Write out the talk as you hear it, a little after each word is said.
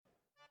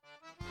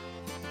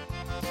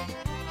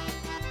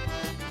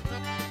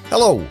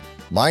Hello,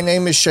 my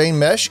name is Shane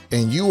Mesh,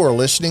 and you are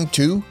listening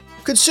to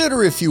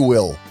Consider If You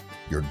Will,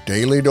 your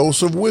daily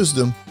dose of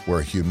wisdom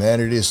where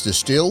humanity is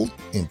distilled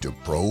into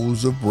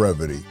prose of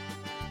brevity.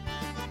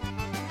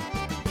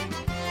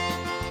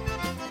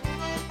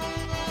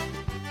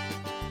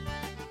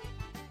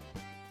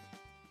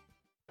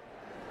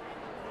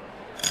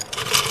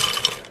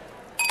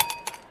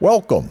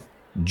 Welcome.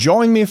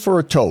 Join me for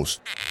a toast.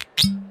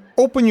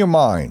 Open your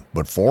mind,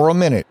 but for a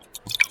minute.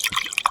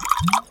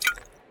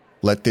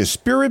 Let this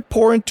spirit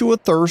pour into a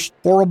thirst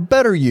for a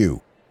better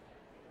you.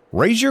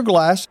 Raise your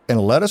glass and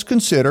let us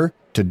consider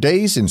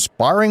today's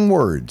inspiring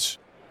words.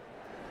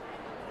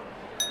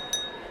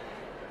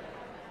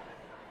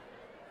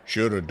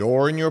 Should a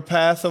door in your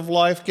path of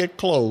life get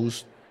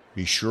closed,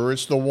 be sure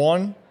it's the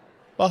one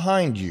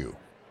behind you.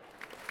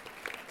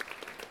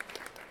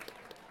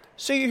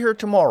 See you here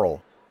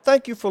tomorrow.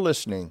 Thank you for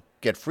listening.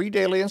 Get free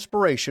daily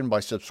inspiration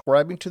by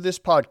subscribing to this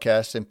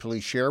podcast and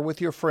please share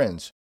with your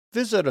friends.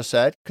 Visit us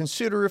at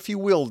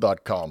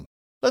considerifyouwill.com.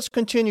 Let's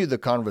continue the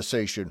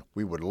conversation.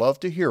 We would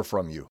love to hear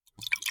from you.